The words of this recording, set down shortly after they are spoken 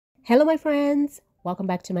Hello my friends, welcome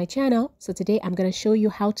back to my channel. So today I'm going to show you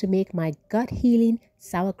how to make my gut healing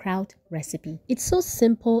sauerkraut recipe. It's so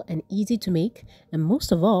simple and easy to make, and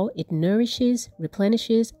most of all, it nourishes,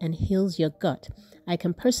 replenishes, and heals your gut. I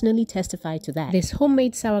can personally testify to that. This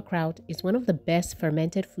homemade sauerkraut is one of the best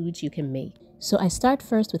fermented foods you can make. So I start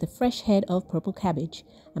first with a fresh head of purple cabbage.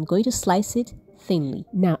 I'm going to slice it thinly.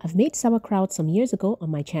 Now I've made sauerkraut some years ago on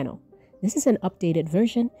my channel. This is an updated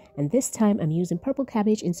version, and this time I'm using purple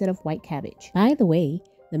cabbage instead of white cabbage. By the way,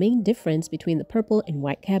 the main difference between the purple and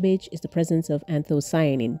white cabbage is the presence of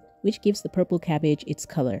anthocyanin, which gives the purple cabbage its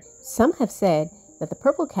color. Some have said that the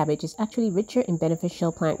purple cabbage is actually richer in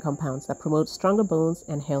beneficial plant compounds that promote stronger bones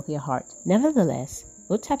and healthier heart. Nevertheless,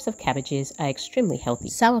 both types of cabbages are extremely healthy.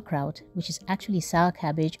 Sauerkraut, which is actually sour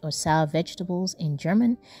cabbage or sour vegetables in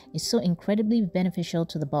German, is so incredibly beneficial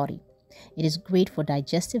to the body. It is great for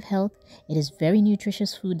digestive health. It is very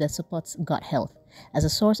nutritious food that supports gut health. As a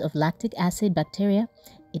source of lactic acid bacteria,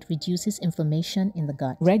 it reduces inflammation in the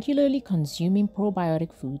gut. Regularly consuming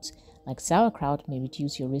probiotic foods like sauerkraut may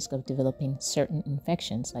reduce your risk of developing certain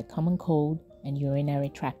infections like common cold and urinary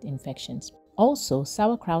tract infections. Also,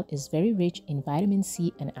 sauerkraut is very rich in vitamin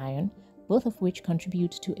C and iron, both of which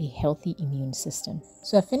contribute to a healthy immune system.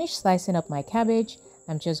 So I finished slicing up my cabbage.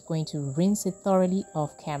 I'm just going to rinse it thoroughly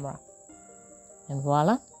off camera. And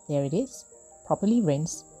voila, there it is, properly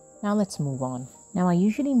rinsed. Now let's move on. Now I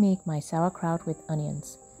usually make my sauerkraut with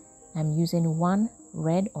onions. I'm using one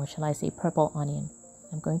red, or shall I say purple onion.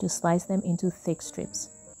 I'm going to slice them into thick strips.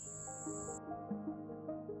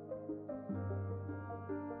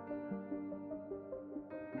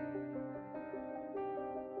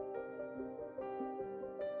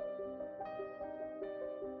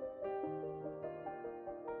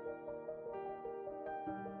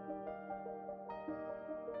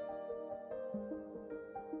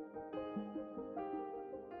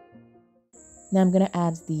 Now I'm going to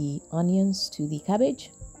add the onions to the cabbage,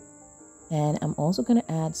 and I'm also going to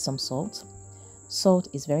add some salt. Salt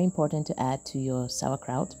is very important to add to your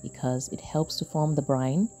sauerkraut because it helps to form the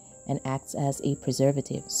brine and acts as a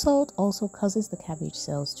preservative. Salt also causes the cabbage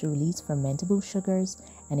cells to release fermentable sugars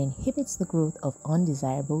and inhibits the growth of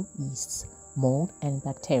undesirable yeasts, mold, and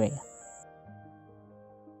bacteria.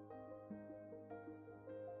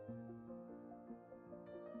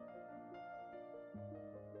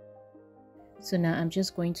 So now I'm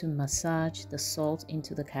just going to massage the salt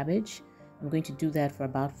into the cabbage. I'm going to do that for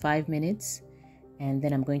about 5 minutes, and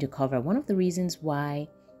then I'm going to cover. One of the reasons why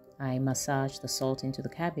I massage the salt into the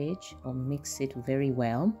cabbage or mix it very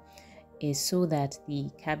well is so that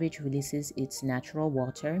the cabbage releases its natural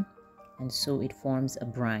water, and so it forms a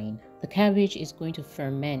brine. The cabbage is going to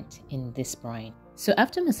ferment in this brine. So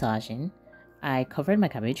after massaging, I covered my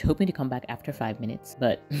cabbage, hoping to come back after 5 minutes,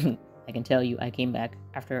 but I can tell you I came back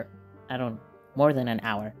after, more than an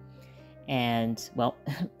hour. And well,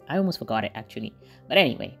 I almost forgot it actually. But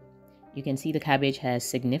anyway, you can see the cabbage has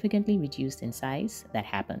significantly reduced in size. That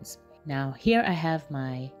happens. Now here I have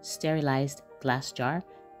my sterilized glass jar.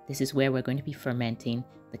 This is where we're going to be fermenting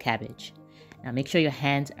the cabbage. Now make sure your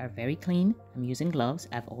hands are very clean. I'm using gloves.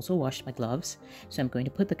 I've also washed my gloves. So I'm going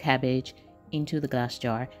to put the cabbage into the glass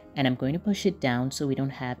jar, and I'm going to push it down so we don't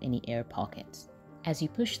have any air pockets. As you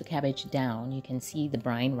push the cabbage down, you can see the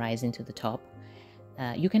brine rising to the top.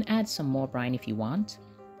 You can add some more brine if you want.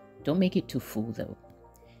 Don't make it too full though.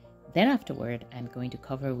 Then afterward, I'm going to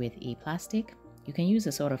cover with a plastic. You can use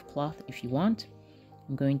a sort of cloth if you want.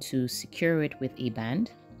 I'm going to secure it with a band.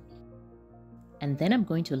 And then I'm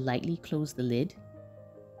going to lightly close the lid.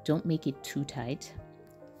 Don't make it too tight.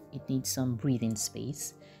 It needs some breathing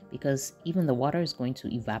space because even the water is going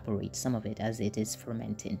to evaporate some of it as it is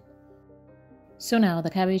fermenting. So now the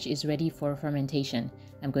cabbage is ready for fermentation.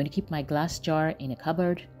 I'm going to keep my glass jar in a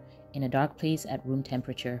cupboard in a dark place at room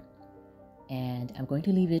temperature. And I'm going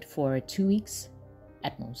to leave it for 2 weeks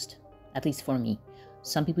at most, at least for me.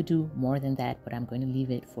 Some people do more than that, but I'm going to leave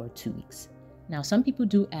it for 2 weeks. Now some people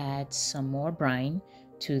do add some more brine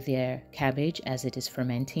to their cabbage as it is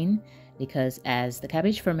fermenting, because as the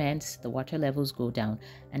cabbage ferments, the water levels go down,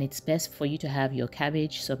 and it's best for you to have your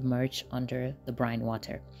cabbage submerged under the brine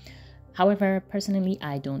water. However, personally,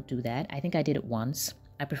 I don't do that. I think I did it once.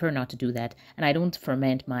 I prefer not to do that, and I don't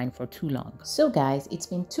ferment mine for too long. So guys, it's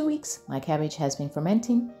been 2 weeks. My cabbage has been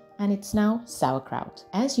fermenting, and it's now sauerkraut.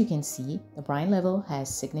 As you can see, the brine level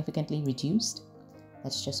has significantly reduced.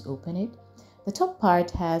 Let's just open it. The top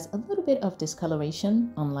part has a little bit of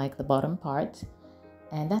discoloration, unlike the bottom part.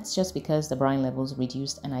 And that's just because the brine levels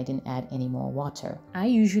reduced and I didn't add any more water. I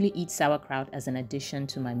usually eat sauerkraut as an addition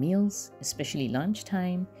to my meals, especially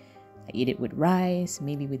lunchtime. I eat it with rice,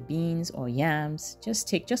 maybe with beans or yams. Just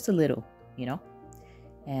take just a little,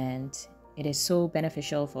 and it is so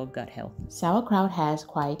beneficial for gut health. Sauerkraut has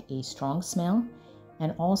quite a strong smell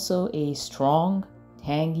and also a strong,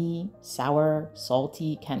 tangy, sour,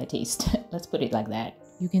 salty kind of taste. Let's put it like that.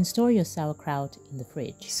 You can store your sauerkraut in the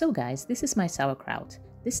fridge. So guys, this is my sauerkraut,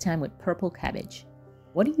 this time with purple cabbage.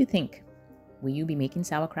 What do you think? Will you be making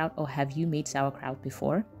sauerkraut, or have you made sauerkraut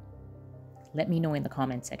before? Let me know in the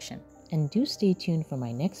comment section. And do stay tuned for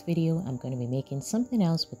my next video. I'm going to be making something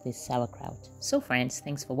else with this sauerkraut. So friends,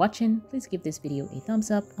 thanks for watching. Please give this video a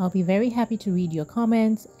thumbs up. I'll be very happy to read your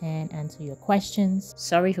comments and answer your questions.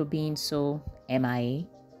 Sorry for being so MIA.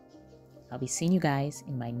 I'll be seeing you guys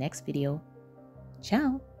in my next video.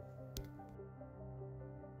 Ciao!